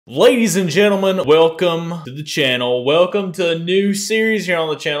Ladies and gentlemen, welcome to the channel. Welcome to a new series here on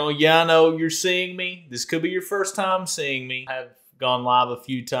the channel. Yeah, I know you're seeing me. This could be your first time seeing me. I have gone live a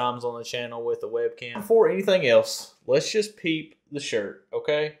few times on the channel with a webcam. Before anything else, let's just peep the shirt,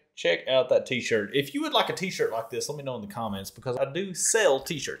 okay? Check out that t-shirt. If you would like a t-shirt like this, let me know in the comments because I do sell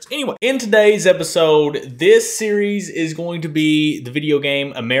t-shirts. Anyway, in today's episode, this series is going to be the video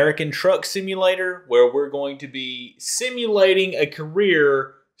game American Truck Simulator, where we're going to be simulating a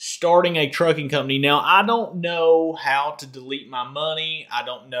career starting a trucking company. Now, I don't know how to delete my money. I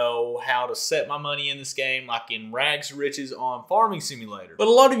don't know how to set my money in this game like in Rags to Riches on Farming Simulator. But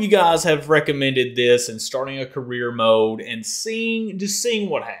a lot of you guys have recommended this and starting a career mode and just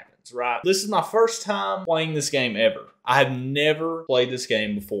seeing what happens, right? This is my first time playing this game ever. I have never played this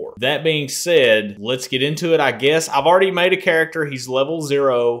game before. That being said, let's get into it, I guess. I've already made a character. He's level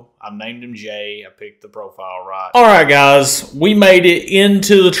 0. I've named him Jay. I picked the profile right. All right, guys. We made it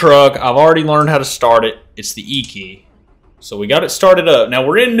into the truck. I've already learned how to start it. It's the E key. So we got it started up. Now,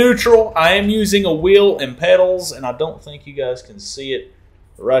 we're in neutral. I am using a wheel and pedals, and I don't think you guys can see it.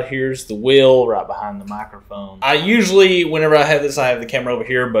 Right here's the wheel, right behind the microphone. I usually, whenever I have this, I have the camera over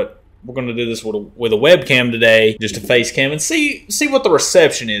here, but we're going to do this with a webcam today, just a face cam, and see what the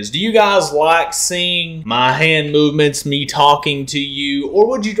reception is. Do you guys like seeing my hand movements, me talking to you, or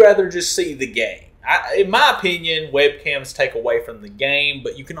would you rather just see the game? In my opinion, webcams take away from the game,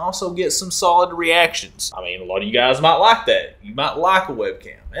 but you can also get some solid reactions. I mean, a lot of you guys might like that. You might like a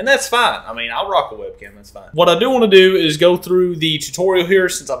webcam, and that's fine. I mean, I'll rock a webcam, that's fine. What I do want to do is go through the tutorial here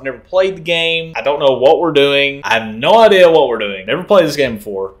since I've never played the game. I don't know what we're doing. I have no idea what we're doing. Never played this game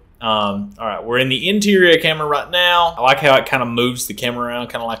before. All right, we're in the interior camera right now. I like how it kind of moves the camera around,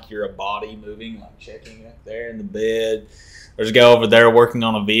 kind of like you're a body moving, like checking up there in the bed. There's a guy over there working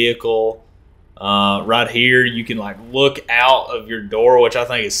on a vehicle. Right here, you can like look out of your door, which I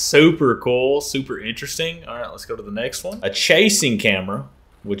think is super cool, super interesting. All right, let's go to the next one. A chasing camera,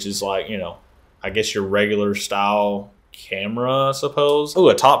 which is like, you know, I guess your regular style camera, I suppose. Oh,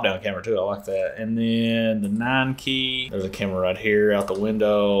 a top-down camera too. I like that. And then the 9 key. There's a camera right here out the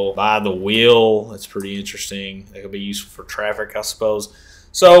window by the wheel. That's pretty interesting. That could be useful for traffic, I suppose.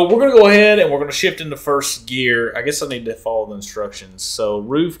 So we're going to go ahead and we're going to shift into first gear. I guess I need to follow the instructions. So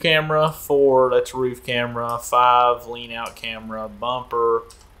roof camera 4, that's roof camera. 5, lean out camera. Bumper.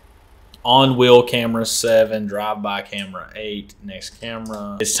 On wheel camera 7. Drive by camera 8. Next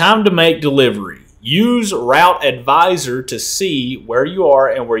camera. It's time to make delivery. Use Route Advisor to see where you are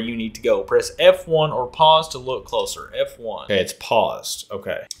and where you need to go. Press F1 or pause to look closer. F1. Okay, it's paused.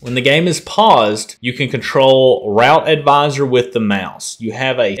 Okay. When the game is paused, you can control Route Advisor with the mouse. You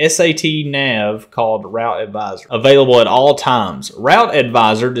have a SAT nav called Route Advisor available at all times. Route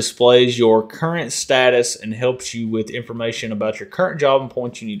Advisor displays your current status and helps you with information about your current job and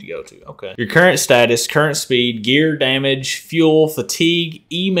points you need to go to. Okay. Your current status, current speed, gear damage, fuel, fatigue,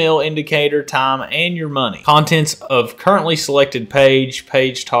 email indicator, time, and your money. Contents of currently selected page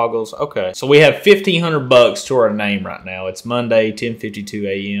toggles. Okay, so we have 1,500 bucks to our name right now. It's Monday, 10:52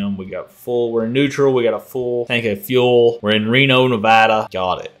 a.m. We got full, we're in neutral, we got a full tank of fuel. We're in Reno, Nevada.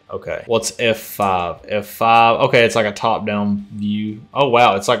 Got it. Okay, what's F5? F5, okay, it's like a top-down view. Oh,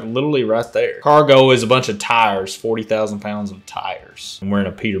 wow, it's like literally right there. Cargo is a bunch of tires, 40,000 pounds of tires. And we're in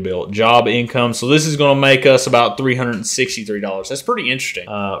a Peterbilt. Job income, so this is gonna make us about $363. That's pretty interesting.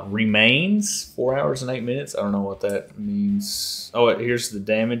 Remains, 4 hours and 8 minutes. I don't know what that means. Oh, here's the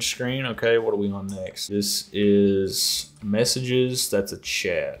damage screen. Okay, what are we on next? This is messages, that's a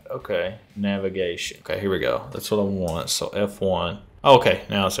chat. Okay, navigation. Okay, here we go. That's what I want, so F1. Okay,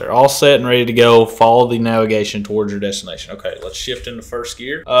 now it's there. All set and ready to go. Follow the navigation towards your destination. Okay, let's shift into first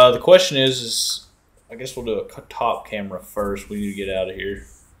gear. The question is, I guess we'll do a top camera first. We need to get out of here.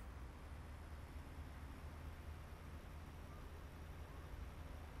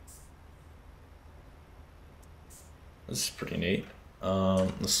 This is pretty neat.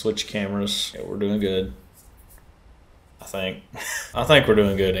 Let's switch cameras. Yeah, we're doing good. I think. I think we're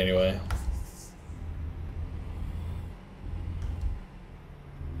doing good anyway.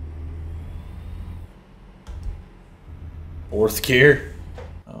 Fourth gear.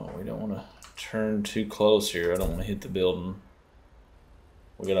 Oh, we don't want to turn too close here. I don't want to hit the building.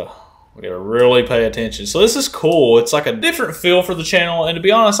 We gotta really pay attention. So this is cool. It's like a different feel for the channel. And to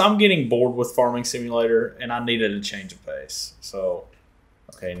be honest, I'm getting bored with Farming Simulator, and I needed a change of pace. So,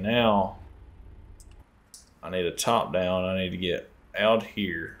 okay, now I need a top down. I need to get out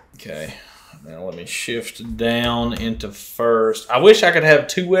here. Okay. Now let me shift down into first. I wish I could have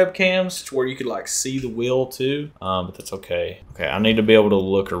 2 webcams to where you could like see the wheel too, but that's okay. Okay, I need to be able to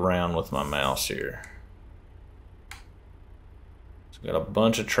look around with my mouse here. We got a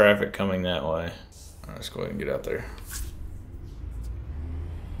bunch of traffic coming that way. All right, let's go ahead and get out there.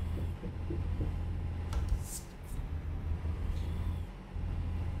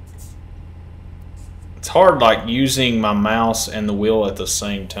 It's hard like using my mouse and the wheel at the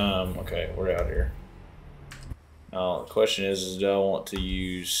same time. Okay, we're out here. Now the question is do I want to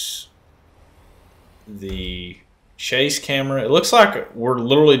use the chase camera? It looks like we're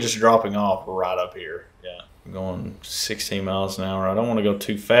literally just dropping off right up here. Yeah, I'm going 16 miles an hour. I don't want to go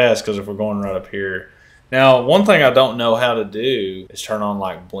too fast because if we're going right up here. Now, one thing I don't know how to do is turn on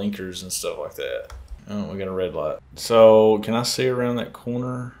like blinkers and stuff like that. Oh, we got a red light. So can I see around that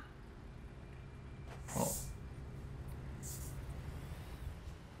corner? Oh.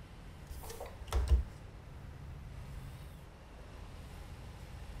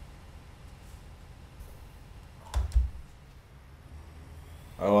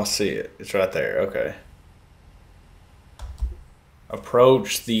 Oh, I see it. It's right there. Okay.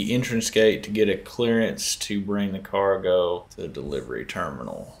 Approach the entrance gate to get a clearance to bring the cargo to the delivery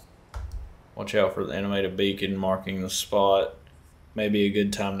terminal. Watch out for the animated beacon marking the spot. Maybe a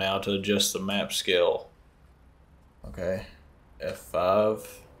good time now to adjust the map scale. Okay. F5.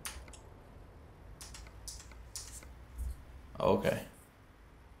 Okay.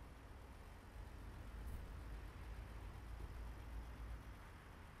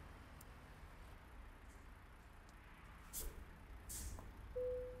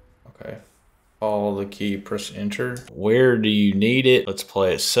 Okay. Follow the key, press enter. Where do you need it? Let's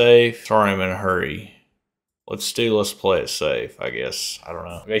play it safe. Sorry, I'm in a hurry. Let's play it safe, I guess. I don't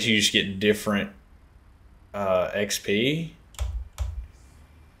know. I guess you just get different XP.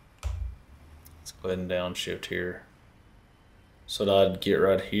 Let's go ahead and downshift here. So that I'd get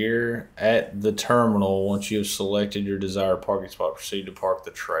right here. At the terminal, once you have selected your desired parking spot, proceed to park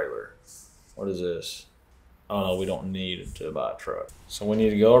the trailer. What is this? Oh no, we don't need to buy a truck. So we need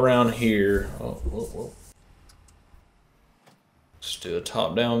to go around here. Oh, whoa, whoa. Let's do a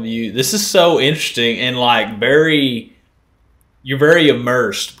top-down view. This is so interesting and like you're very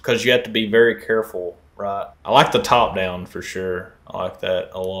immersed because you have to be very careful, right? I like the top-down for sure. I like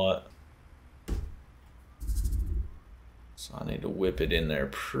that a lot. So I need to whip it in there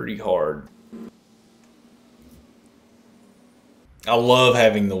pretty hard. I love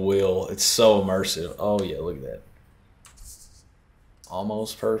having the wheel. It's so immersive. Oh yeah, look at that.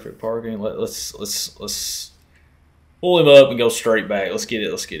 Almost perfect parking. Let's pull him up and go straight back. Let's get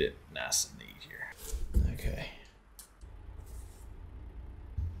it nice and neat here. Okay.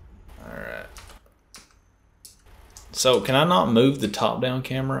 All right. So can I not move the top-down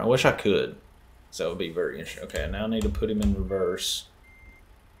camera? I wish I could. So that would be very interesting. Okay, now I need to put him in reverse.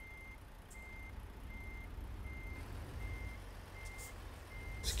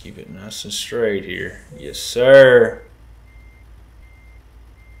 Let's keep it nice and straight here. Yes, sir.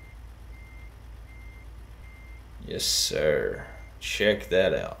 Yes, sir. Check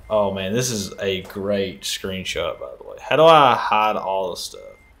that out. Oh, man, this is a great screenshot, by the way. How do I hide all the stuff?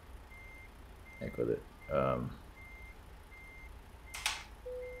 Heck with it.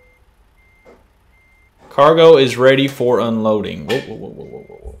 Cargo is ready for unloading. Whoa, whoa, whoa, whoa,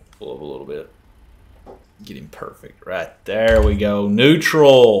 whoa, whoa. Pull up a little bit. Get him perfect. Right there we go.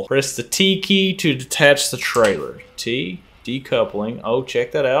 Neutral. Press the T key to detach the trailer. T. Decoupling. Oh,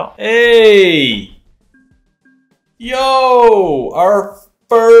 check that out. Hey! Yo! Our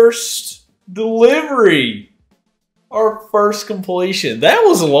first delivery. Our first completion. That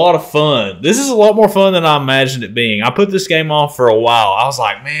was a lot of fun. This is a lot more fun than I imagined it being. I put this game off for a while. I was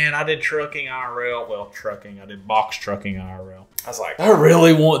like, man, I did trucking IRL. Well, trucking. I did box trucking IRL. I was like, I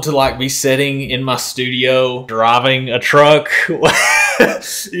really want to like be sitting in my studio driving a truck. You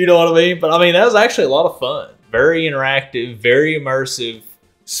know what I mean? But I mean, that was actually a lot of fun. Very interactive, very immersive,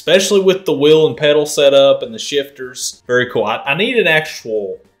 especially with the wheel and pedal setup and the shifters. Very cool. I need an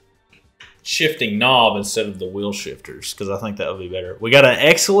actual shifting knob instead of the wheel shifters because I think that would be better. We got an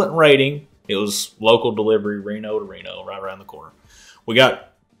excellent rating. It was local delivery, Reno to Reno, right around the corner. We got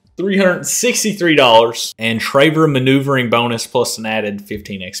 $363 and Traver maneuvering bonus plus an added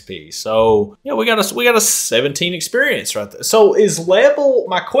 15 XP. So yeah, we got a 17 experience right there. So is level,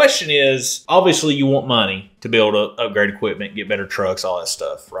 my question is, obviously you want money to be able to upgrade equipment, get better trucks, all that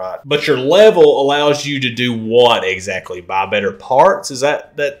stuff, right? But your level allows you to do what exactly? Buy better parts? Is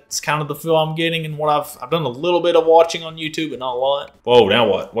that's kind of the feel I'm getting and what I've done a little bit of watching on YouTube, but not a lot. Whoa, now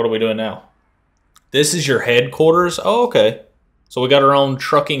what? What are we doing now? This is your headquarters? Oh, okay. So we got our own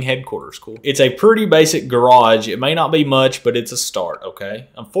trucking headquarters. Cool. It's a pretty basic garage. It may not be much, but it's a start, okay?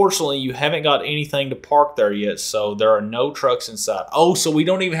 Unfortunately, you haven't got anything to park there yet, so there are no trucks inside. Oh, so we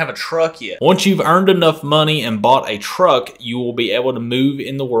don't even have a truck yet. Once you've earned enough money and bought a truck, you will be able to move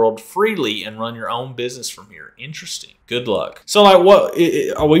in the world freely and run your own business from here. Interesting. Good luck. So like, what,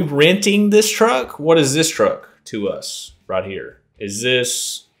 are we renting this truck? What is this truck to us right here? Is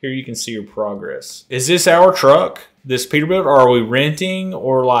this, here you can see your progress. Is this our truck? This Peterbilt, or are we renting,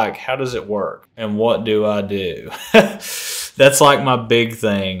 or like, how does it work? And what do I do? That's like my big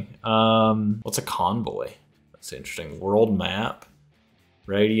thing. What's a convoy? That's interesting. World map,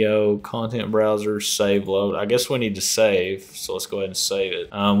 radio, content browser, save load. I guess we need to save, so let's go ahead and save it.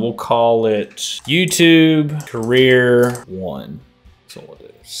 We'll call it YouTube Career 1. So we'll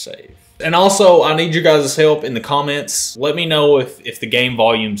do save. And also, I need you guys' help in the comments. Let me know if the game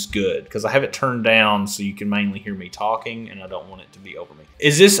volume's good, because I have it turned down so you can mainly hear me talking, and I don't want it to be over me.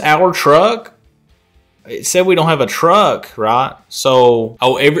 Is this our truck? It said we don't have a truck, right? So,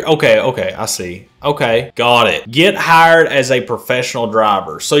 oh, okay, I see. Okay, got it. Get hired as a professional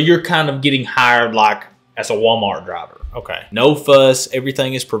driver. So you're kind of getting hired like as a Walmart driver. Okay. No fuss,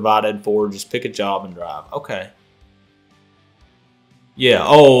 everything is provided for. Just pick a job and drive. Okay. Yeah,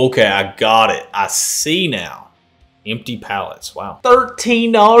 oh, okay, I got it. I see now. Empty pallets, wow.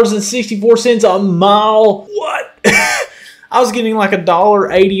 $13.64 a mile. What? I was getting like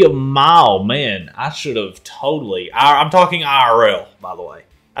 $1.80 a mile. Man, I should have totally, I'm talking IRL, by the way.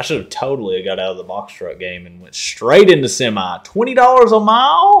 I should have totally got out of the box truck game and went straight into semi. $20 a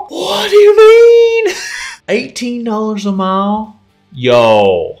mile? What do you mean? $18 a mile?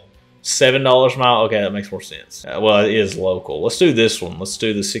 Yo. $7 a mile. Okay, that makes more sense. Well, it is local. Let's do this one. Let's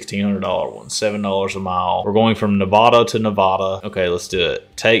do the $1,600 one. $7 a mile. We're going from Nevada to Nevada. Okay, let's do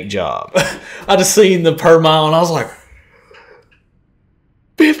it. Take job. I just seen the per mile and I was like,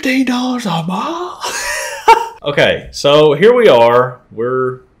 $15 a mile? Okay, so here we are.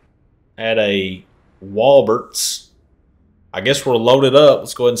 We're at a Walbert's. I guess we're loaded up.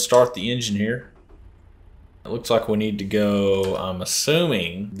 Let's go ahead and start the engine here. It looks like we need to go, I'm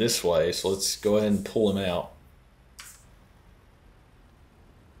assuming, this way. So let's go ahead and pull him out.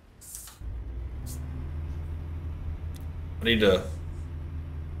 I need to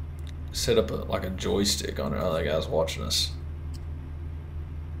set up like a joystick on it. Oh, that guy's watching us.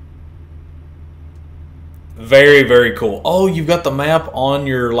 Very, very cool. Oh, you've got the map on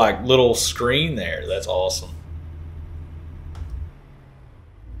your like little screen there. That's awesome.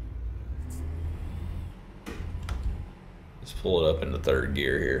 Pull it up into third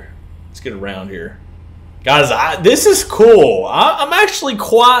gear here. Let's get around here. Guys, this is cool. I'm actually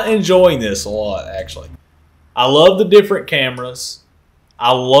quite enjoying this a lot, actually. I love the different cameras.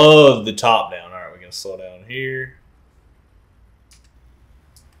 I love the top down. All right, we're going to slow down here.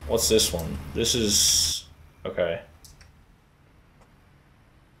 What's this one? This is... okay.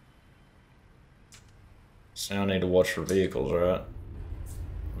 So now I need to watch for vehicles, right?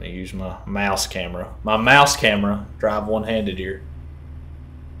 Let me use my mouse camera. My mouse camera. Drive one-handed here.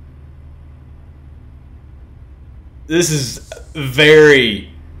 This is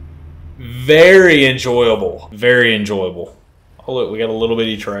very, very enjoyable. Very enjoyable. Oh, look, we got a little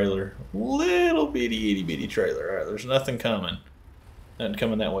bitty trailer. Little bitty, itty bitty trailer. All right, there's nothing coming. Nothing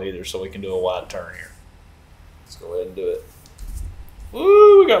coming that way either, so we can do a wide turn here. Let's go ahead and do it.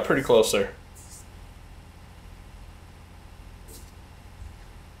 Woo, we got pretty close there.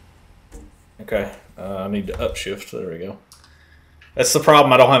 Okay, I need to upshift. There we go. That's the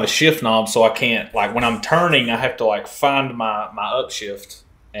problem. I don't have a shift knob, so I can't, like, when I'm turning, I have to, like, find my upshift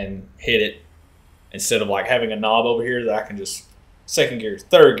and hit it instead of, like, having a knob over here that I can just second gear,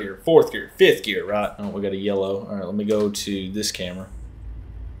 third gear, fourth gear, fifth gear, right? Oh, we got a yellow. All right, let me go to this camera.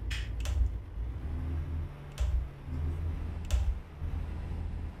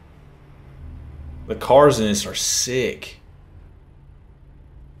 The cars in this are sick.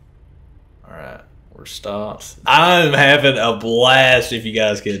 Alright, we're stopped. I'm having a blast, if you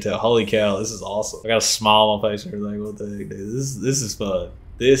guys can't tell. Holy cow, this is awesome. I got a smile on my face and everything. What the heck, dude? This is fun.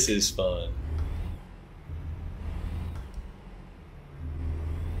 This is fun.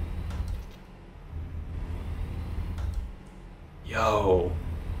 Yo.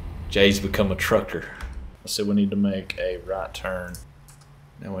 Jay's become a trucker. I said we need to make a right turn.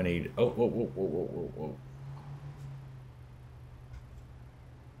 Now we need... oh, whoa, whoa, whoa, whoa, whoa, whoa.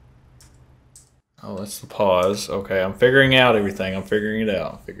 Oh, that's the pause. Okay, I'm figuring out everything. I'm figuring it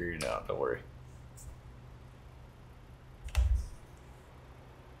out. I'm figuring it out. Don't worry.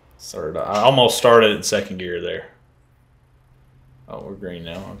 Third. I almost started in second gear there. Oh, we're green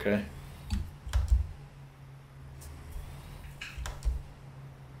now. Okay.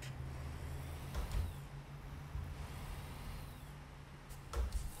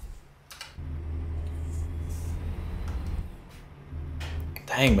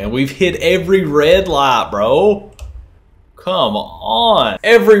 Dang, man, we've hit every red light, bro. Come on.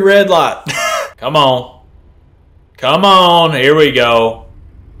 Every red light. Come on. Come on. Here we go.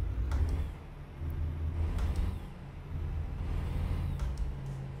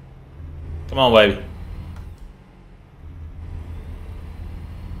 Come on, baby.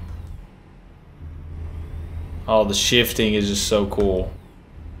 Oh, the shifting is just so cool.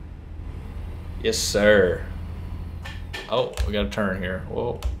 Yes, sir. Oh, we got to turn here.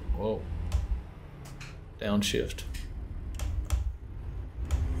 Whoa, whoa. Downshift.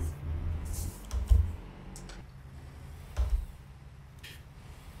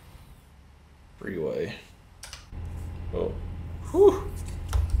 Freeway. Whoa. Whew.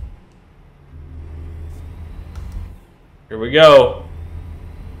 Here we go.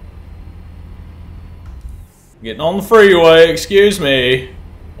 Getting on the freeway, excuse me.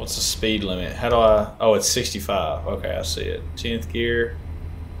 What's the speed limit? How do I... Oh, it's 65. Okay, I see it. 10th gear.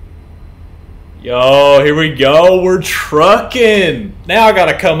 Yo, here we go. We're trucking. Now I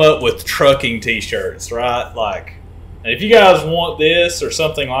gotta come up with trucking t-shirts, right? Like, if you guys want this or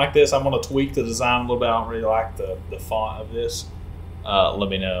something like this, I'm gonna tweak the design a little bit. I don't really like the font of this. Let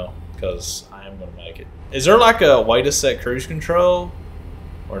me know, because I am gonna make it. Is there like a way to set cruise control?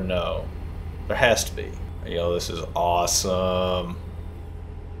 Or no? There has to be. Yo, this is awesome.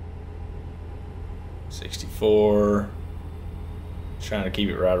 64. Trying to keep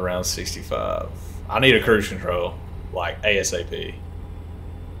it right around 65. I need a cruise control, like ASAP.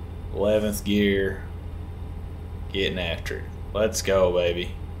 11th gear. Getting after it. Let's go,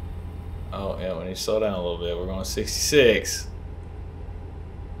 baby. Oh, yeah, we need to slow down a little bit. We're going 66.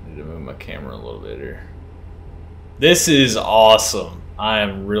 Need to move my camera a little bit here. This is awesome. I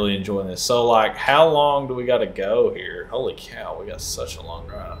am really enjoying this. So, like, how long do we got to go here? Holy cow, we got such a long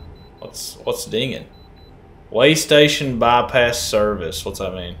drive. What's dinging? Way station bypass service. What's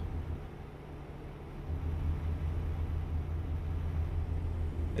that mean?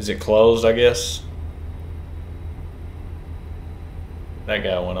 Is it closed, I guess? That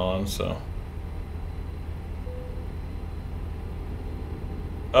guy went on, so.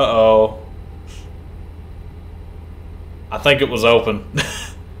 Uh-oh. I think it was open.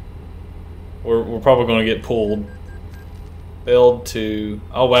 we're probably going to get pulled. Failed to...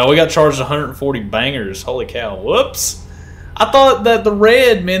 Oh, wow, we got charged 140 bangers. Holy cow. Whoops. I thought that the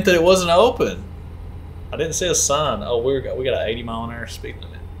red meant that it wasn't open. I didn't see a sign. Oh, we got an 80 mile an hour speed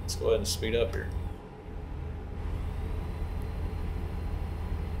limit. Let's go ahead and speed up here.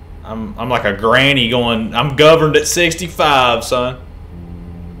 I'm like a granny going... I'm governed at 65, son.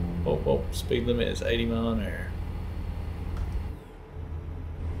 Whoa, whoa. Speed limit is 80 mile an hour.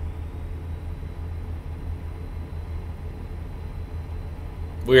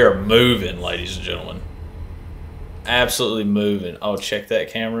 We are moving, ladies and gentlemen. Absolutely moving. Oh, check that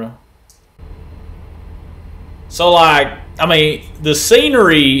camera. So, like, I mean, the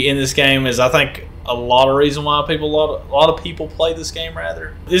scenery in this game is, I think, a lot of reason why a lot of people play this game,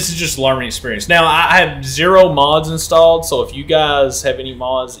 rather. This is just learning experience. Now, I have 0 mods installed, so if you guys have any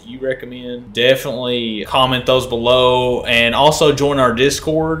mods that you recommend, definitely comment those below, and also join our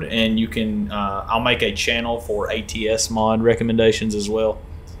Discord, and you can, I'll make a channel for ATS mod recommendations as well.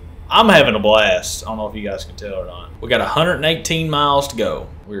 I'm having a blast. I don't know if you guys can tell or not. We got 118 miles to go.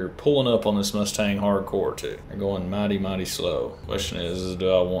 We're pulling up on this Mustang hardcore too. They're going mighty, mighty slow. Question is do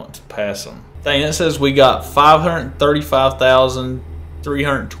I want to pass them? Dang, it says we got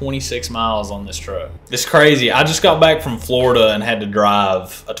 535,326 miles on this truck. It's crazy. I just got back from Florida and had to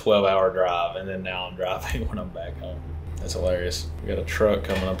drive a 12-hour drive, and then now I'm driving when I'm back home. That's hilarious. We got a truck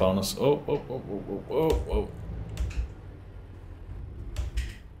coming up on us. Oh, whoa, whoa, whoa, whoa, whoa.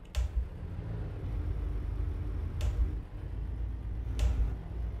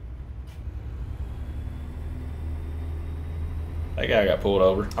 That guy got pulled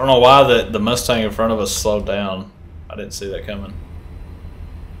over. I don't know why the Mustang in front of us slowed down. I didn't see that coming.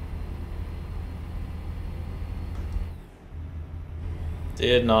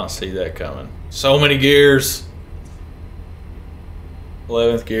 Did not see that coming. So many gears.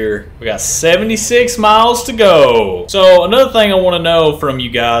 11th gear. We got 76 miles to go. So another thing I want to know from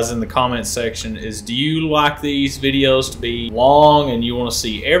you guys in the comments section is, do you like these videos to be long and you want to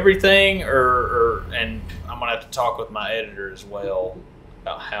see everything, and I'm gonna have to talk with my editor as well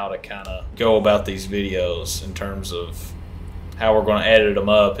about how to kind of go about these videos in terms of how we're going to edit them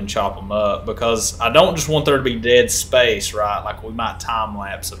up and chop them up, because I don't just want there to be dead space, right? Like, we might time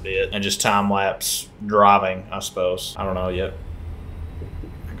lapse a bit and just time lapse driving, I suppose. I don't know yet.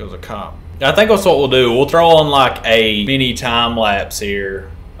 There goes a cop. I think that's what we'll do. We'll throw on like a mini time lapse here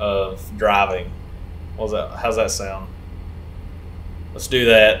of driving. What's that? How's that sound? Let's do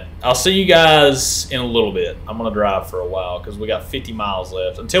that. I'll see you guys in a little bit. I'm gonna drive for a while because we got 50 miles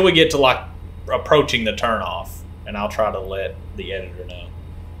left until we get to like approaching the turnoff, and I'll try to let the editor know.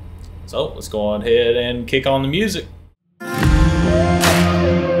 So let's go ahead and kick on the music.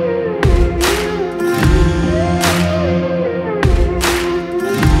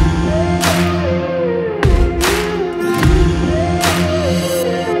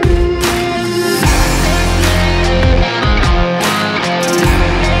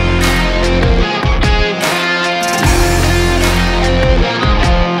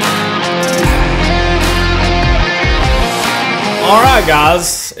 Alright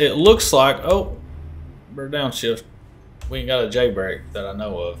guys, it looks like, oh, we're downshift. We ain't got a J brake that I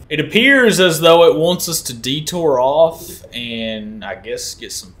know of. It appears as though it wants us to detour off and I guess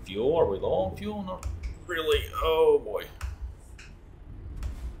get some fuel. Are we low on fuel? Not really. Oh boy.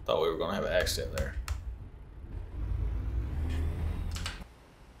 Thought we were gonna have an accident there.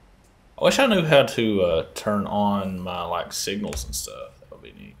 I wish I knew how to turn on my like signals and stuff. That would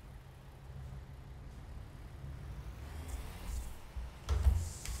be neat.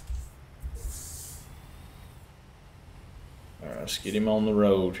 Alright, let's get him on the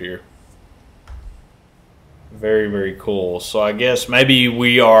road here. Very, very cool. So I guess maybe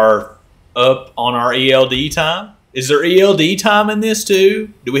we are up on our ELD time. Is there ELD time in this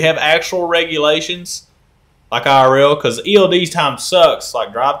too? Do we have actual regulations like IRL? Because ELD time sucks,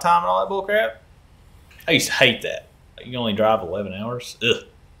 like drive time and all that bullcrap. I used to hate that. You can only drive 11 hours. Ugh.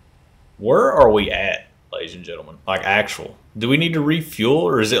 Where are we at, ladies and gentlemen? Like actual. Do we need to refuel,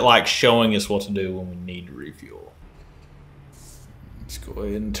 or is it like showing us what to do when we need to refuel? Let's go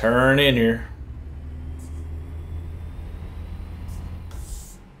ahead and turn in here.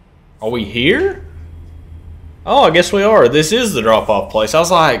 Are we here? Oh, I guess we are. This is the drop-off place. I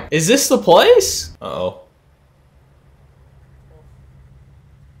was like, is this the place? Uh-oh.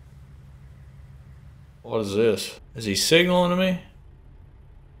 What is this? Is he signaling to me?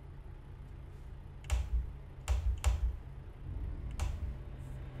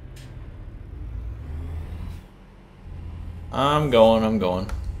 I'm going.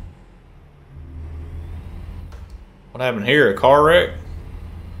 What happened here? A car wreck?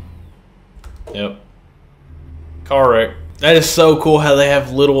 Yep. Car wreck. That is so cool how they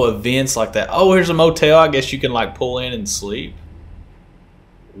have little events like that. Oh, here's a motel. I guess you can like pull in and sleep.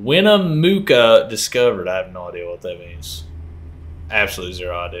 Winnemucca discovered. I have no idea what that means. Absolutely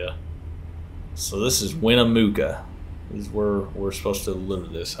zero idea. So this is Winnemucca. This is where we're supposed to deliver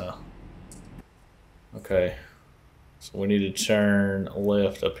this, huh? Okay. So we need to turn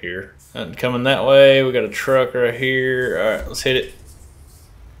left up here. And coming that way, we got a truck right here. All right, let's hit it.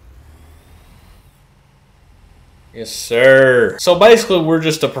 Yes, sir. So basically, we're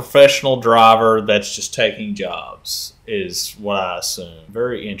just a professional driver that's just taking jobs, is what I assume.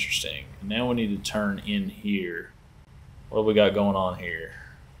 Very interesting. Now we need to turn in here. What do we got going on here?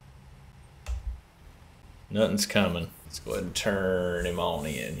 Nothing's coming. Let's go ahead and turn him on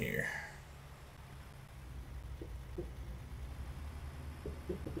in here.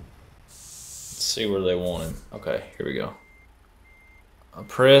 See where they want him. Okay, here we go. I'll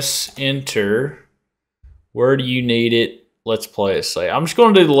press enter. Where do you need it? Let's play it safe. I'm just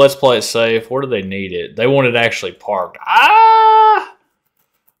going to do the let's play it safe. Where do they need it? They want it actually parked. Ah!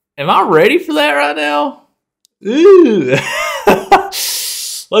 Am I ready for that right now? Ooh.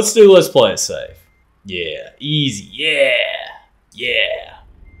 Let's do let's play it safe. Yeah, easy. Yeah. Yeah.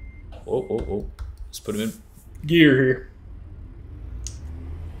 Whoa, whoa, whoa. Let's put him in gear here.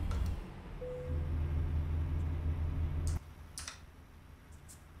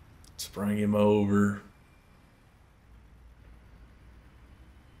 Bring him over.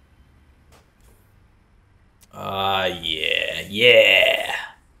 Yeah.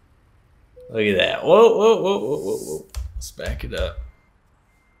 Look at that. Whoa. Let's back it up.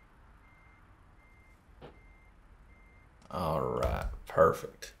 All right,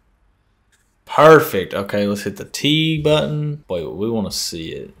 perfect. Okay, let's hit the T button. Wait, we want to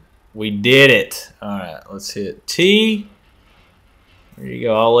see it. We did it. All right, let's hit T. There you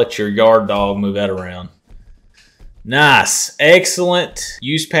go. I'll let your yard dog move that around. Nice. Excellent.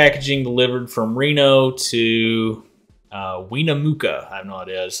 Used packaging delivered from Reno to Winnemucca. I have no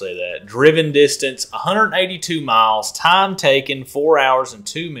idea how to say that. Driven distance, 182 miles. Time taken, 4 hours and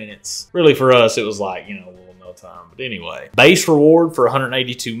 2 minutes. Really, for us, it was like, you know, a little no time. But anyway. Base reward for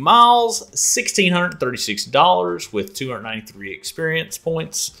 182 miles, $1,636 with 293 experience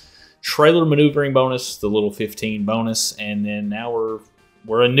points. Trailer maneuvering bonus, the little 15 bonus, and then now we're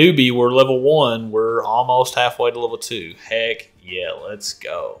a newbie. We're level 1. We're almost halfway to level 2. Heck Yeah, let's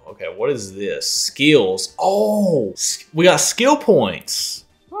go. Okay, what is this? Skills. Oh, we got skill points.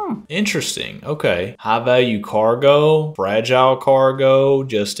 Interesting. Okay. High value cargo, fragile cargo,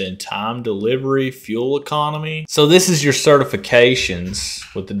 just in time delivery, fuel economy. So this is your certifications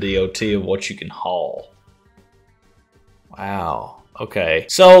with the DOT of what you can haul. Wow. Okay,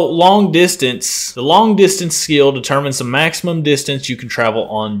 so long distance. The long distance skill determines the maximum distance you can travel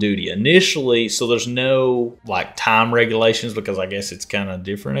on duty. Initially, so there's no like time regulations because I guess it's kind of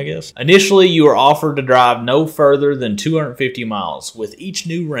different, I guess. Initially, you are offered to drive no further than 250 miles. With each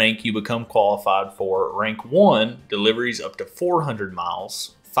new rank, you become qualified for rank 1, deliveries up to 400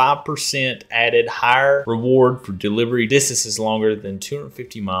 miles. 5% added higher reward for delivery distances longer than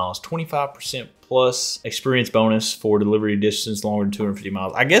 250 miles. 25% plus experience bonus for delivery distance longer than 250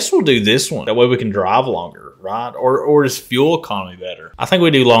 miles. I guess we'll do this one. That way we can drive longer, right? Or is fuel economy better? I think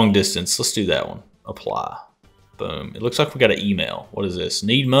we do long distance. Let's do that one. Apply. Boom. It looks like we got an email. What is this?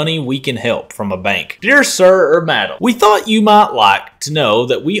 Need money? We can help from a bank. Dear sir or madam, we thought you might like to know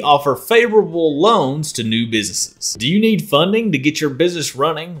that we offer favorable loans to new businesses. Do you need funding to get your business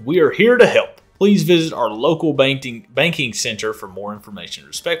running? We are here to help. Please visit our local banking center for more information.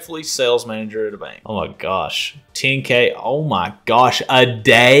 Respectfully, sales manager at a bank. Oh my gosh. 10K. Oh my gosh. A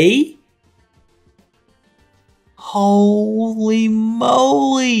day? Holy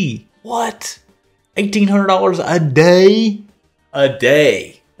moly. What? $1,800 a day? A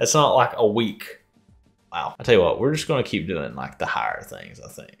day. That's not like a week. Wow. I tell you what, we're just going to keep doing like the higher things, I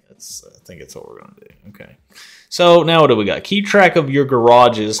think. I think that's what we're going to do. Okay. So now what do we got? Keep track of your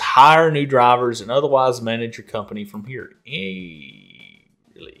garages, hire new drivers, and otherwise manage your company from here. Hey,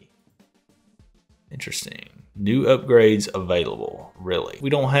 really? Interesting. New upgrades available. Really? We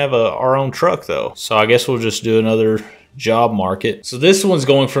don't have our own truck though. So I guess we'll just do another job market. So this one's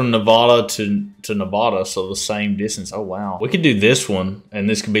going from Nevada to Nevada, so the same distance. Oh wow. We could do this one, and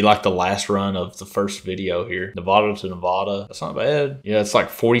this could be like the last run of the first video here. Nevada to Nevada. That's not bad. Yeah, it's like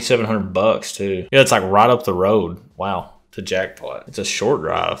 4,700 bucks too. Yeah, it's like right up the road. Wow. To Jackpot. It's a short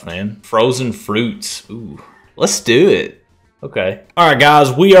drive, man. Frozen fruits. Ooh. Let's do it. Okay. All right,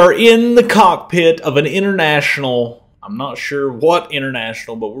 guys, we are in the cockpit of an international. I'm not sure what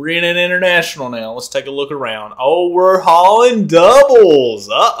international, but we're in an international now. Let's take a look around. Oh, we're hauling doubles.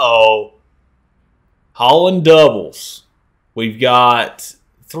 Uh-oh. Hauling doubles. We've got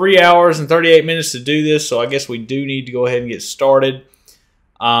 3 hours and 38 minutes to do this, so I guess we do need to go ahead and get started.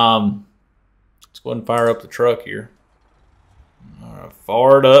 Let's go ahead and fire up the truck here. All right,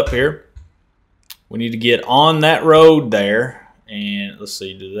 fired up here. We need to get on that road there. And let's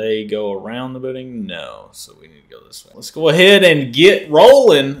see, do they go around the building? No, so we need to go this way. Let's go ahead and get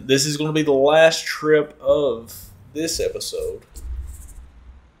rolling. This is going to be the last trip of this episode.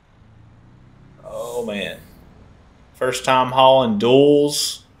 Oh, man. First time hauling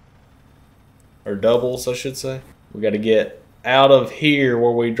duals. Or doubles, I should say. We got to get out of here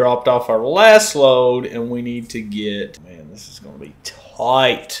where we dropped off our last load. And we need to get... Man, this is going to be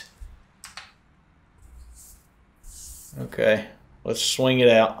tight. Okay. Let's swing it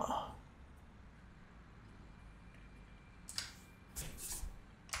out.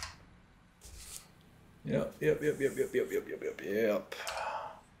 Yep.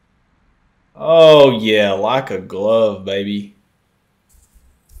 Oh, yeah, like a glove, baby.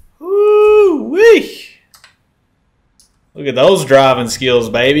 Woo-wee. Look at those driving skills,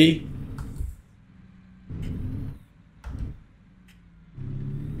 baby.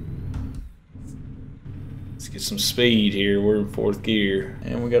 Get some speed here. We're in 4th gear.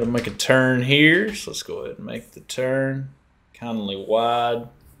 And we got to make a turn here. So let's go ahead and make the turn. Kindly wide.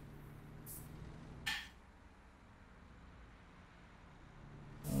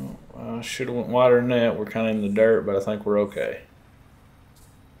 Oh, I should have went wider than that. We're kind of in the dirt, but I think we're okay.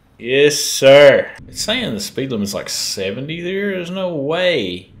 Yes, sir. It's saying the speed limit is like 70 there. There's no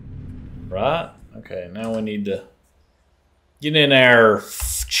way. Right? Okay, now we need to get in our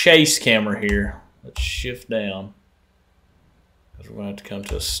chase camera here. Let's shift down because we're going to have to come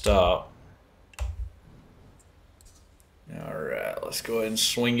to a stop. All right, let's go ahead and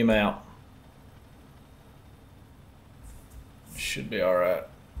swing him out. Should be all right,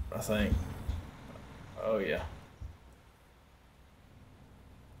 I think. Oh, yeah.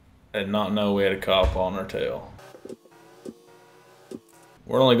 I did not know we had a cop on our tail.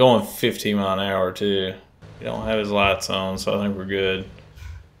 We're only going 15 miles an hour, too. He don't have his lights on, so I think we're good.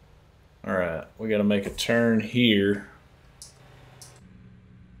 All right, we got to make a turn here.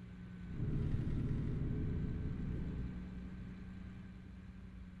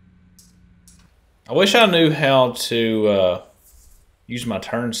 I wish I knew how to use my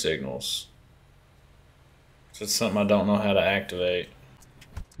turn signals. It's something I don't know how to activate.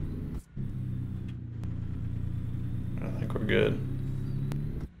 I think we're good.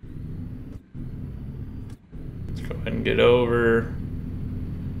 Let's go ahead and get over.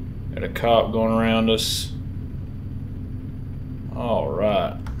 Got a cop going around us.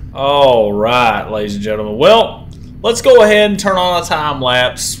 Alright. Alright, ladies and gentlemen. Well, let's go ahead and turn on a time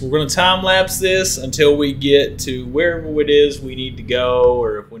lapse. We're going to time lapse this until we get to wherever it is we need to go,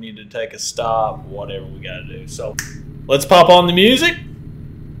 or if we need to take a stop, whatever we got to do. So let's pop on the music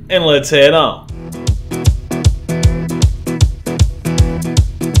and let's head on.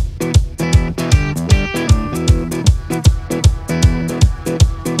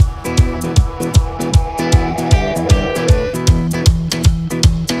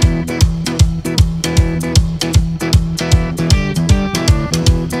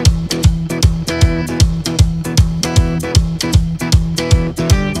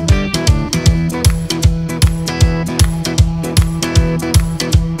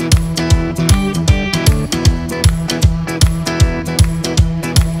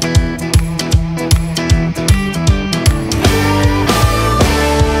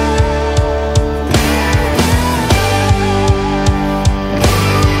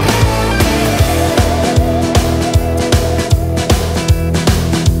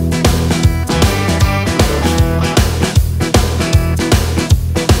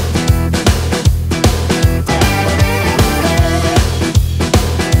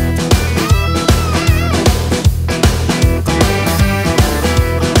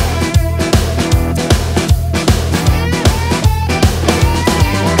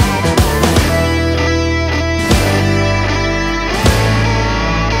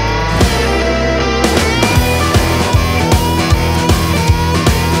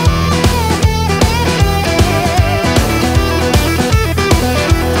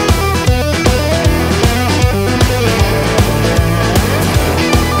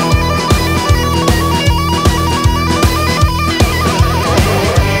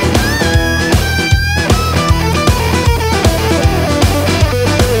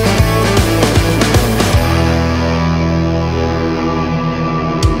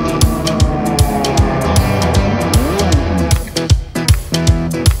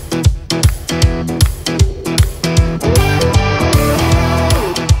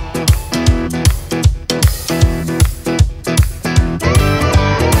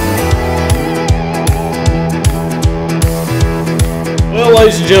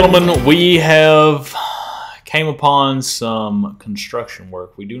 Ladies and gentlemen, we have came upon some construction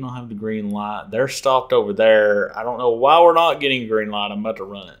work. We do not have the green light. They're stopped over there. I don't know why we're not getting a green light. I'm about to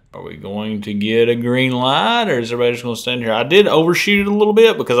run it. Are we going to get a green light, or is everybody just going to stand here? I did overshoot it a little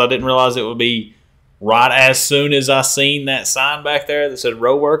bit because I didn't realize it would be right as soon as I seen that sign back there that said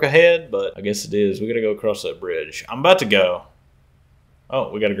road work ahead, but I guess it is. We got to go across that bridge. I'm about to go.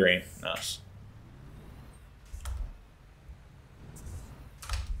 Oh, we got a green. Nice.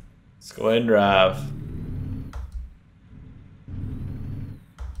 Let's go ahead and drive.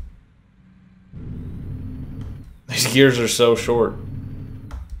 These gears are so short.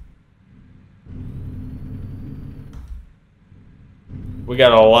 We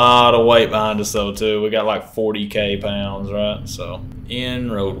got a lot of weight behind us though too. We got like 40K pounds, right? So,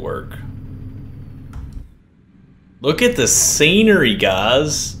 in road work. Look at the scenery,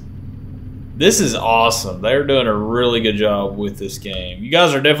 guys. This is awesome. They're doing a really good job with this game. You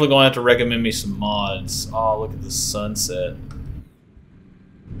guys are definitely going to have to recommend me some mods. Oh, look at the sunset.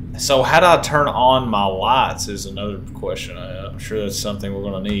 So how do I turn on my lights is another question. I'm sure that's something we're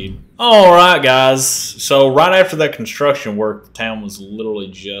going to need. All right, guys. So right after that construction work, the town was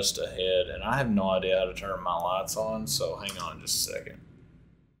literally just ahead, and I have no idea how to turn my lights on, so hang on just a second.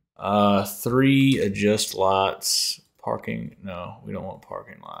 3, adjust lights. Parking. No, we don't want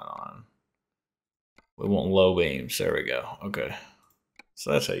parking light on. We want low beams. There we go. Okay.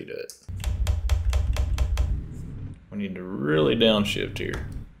 So that's how you do it. We need to really downshift here.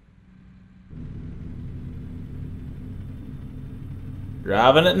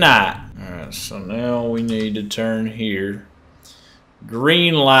 Driving at night. Alright, so now we need to turn here.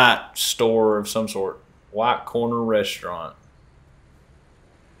 Green light store of some sort. White Corner Restaurant.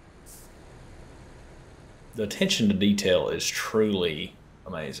 The attention to detail is truly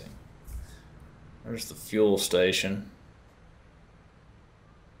amazing. There's the fuel station.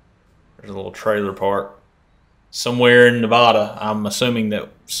 There's a little trailer park. Somewhere in Nevada. I'm assuming that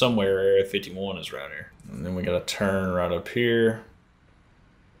somewhere Area 51 is right here. And then we got to turn right up here.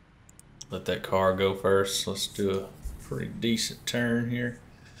 Let that car go first. Let's do a pretty decent turn here.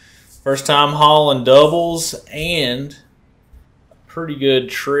 First time hauling doubles and pretty good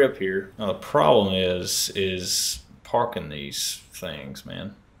trip here. Now the problem is parking these things,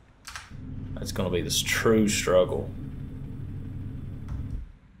 man. That's gonna be this true struggle.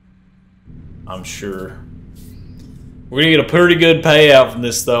 I'm sure. We're gonna get a pretty good payout from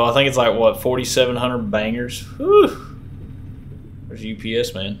this though. I think it's like what, 4,700 bangers. Whew. There's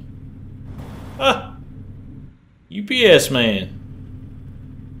UPS man. Ah, UPS man.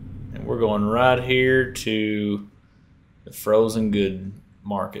 And we're going right here to the frozen good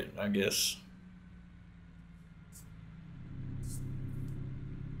market, I guess.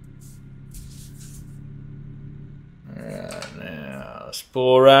 Alright, now let's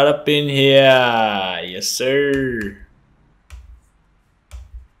pull right up in here. Yes, sir.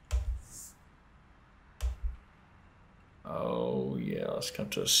 Oh, yeah, let's come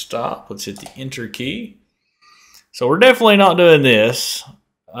to a stop. Let's hit the enter key. So we're definitely not doing this.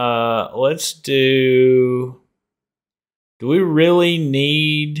 Let's do we really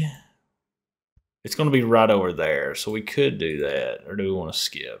need... It's going to be right over there, so we could do that. Or do we want to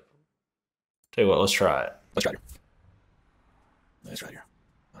skip? Tell you what, let's try it. Let's try it. Let's try it here.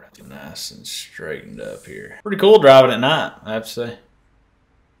 All right, nice and straightened up here. Pretty cool driving at night, I have to say.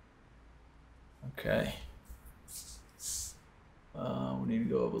 Okay. We need to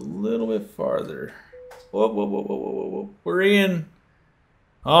go up a little bit farther. Whoa, whoa, whoa, whoa, whoa, whoa. We're in.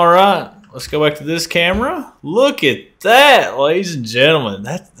 All right, let's go back to this camera. Look at that, ladies and gentlemen.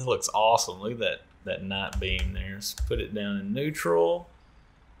 That looks awesome. Look at that night beam there. Let's put it down in neutral.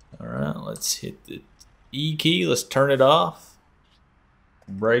 All right, let's hit the E key. Let's turn it off.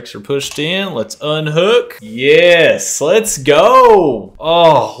 Brakes are pushed in. Let's unhook. Yes, let's go.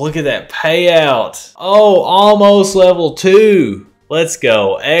 Oh, look at that payout. Oh, almost level 2. Let's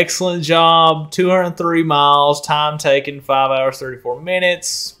go. Excellent job. 203 miles. Time taken 5 hours 34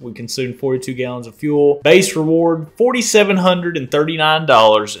 minutes. We consumed 42 gallons of fuel. Base reward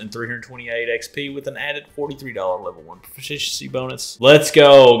 $4,739 and 328 XP with an added $43 level 1 proficiency bonus. Let's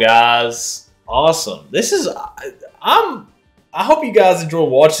go, guys. Awesome. This is I hope you guys enjoy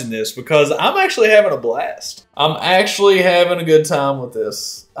watching this because I'm actually having a blast. I'm actually having a good time with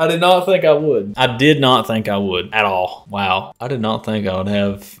this. I did not think I would. I did not think I would at all. Wow. I did not think I would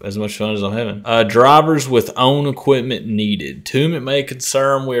have as much fun as I'm having. Drivers with own equipment needed. To whom it may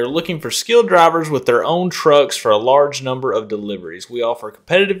concern, we are looking for skilled drivers with their own trucks for a large number of deliveries. We offer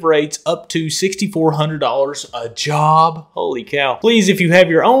competitive rates up to $6,400 a job. Holy cow. Please, if you have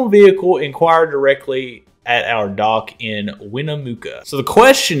your own vehicle, inquire directly at our dock in Winnemucca. So the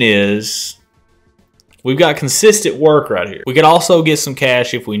question is, we've got consistent work right here. We could also get some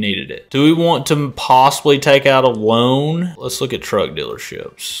cash if we needed it. Do we want to possibly take out a loan? Let's look at truck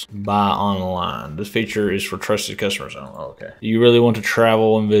dealerships. Buy online. This feature is for trusted customers. Oh, okay. Do you really want to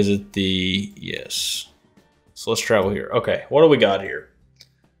travel and visit the... Yes. So let's travel here. Okay, what do we got here?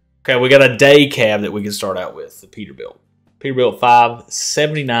 Okay, we got a day cab that we can start out with, the Peterbilt. Peterbilt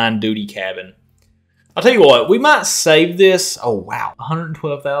 579 duty cabin. I'll tell you what, we might save this. Oh, wow.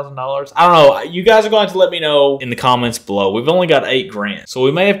 $112,000. I don't know. You guys are going to have to let me know in the comments below. We've only got 8 grand. So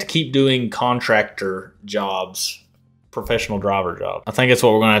we may have to keep doing contractor jobs, professional driver jobs. I think that's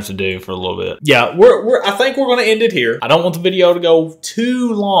what we're going to have to do for a little bit. Yeah, I think we're going to end it here. I don't want the video to go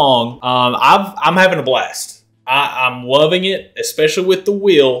too long. I'm having a blast. I'm loving it, especially with the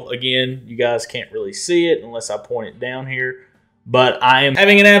wheel. Again, you guys can't really see it unless I point it down here. But I am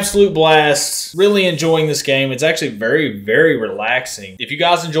having an absolute blast, really enjoying this game. It's actually very, very relaxing. If you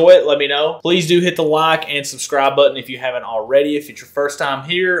guys enjoy it, let me know. Please do hit the like and subscribe button if you haven't already. If it's your first time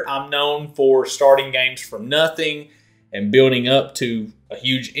here, I'm known for starting games from nothing and building up to a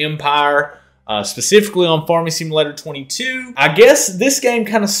huge empire, specifically on Farming Simulator 22. I guess this game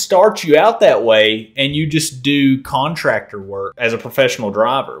kind of starts you out that way and you just do contractor work as a professional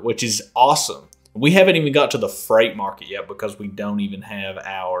driver, which is awesome. We haven't even got to the freight market yet because we don't even have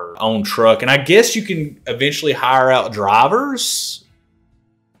our own truck. And I guess you can eventually hire out drivers,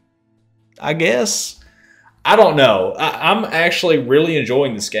 I guess. I don't know. I'm actually really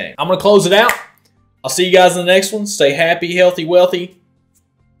enjoying this game. I'm going to close it out. I'll see you guys in the next one. Stay happy, healthy, wealthy.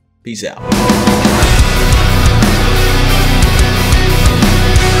 Peace out.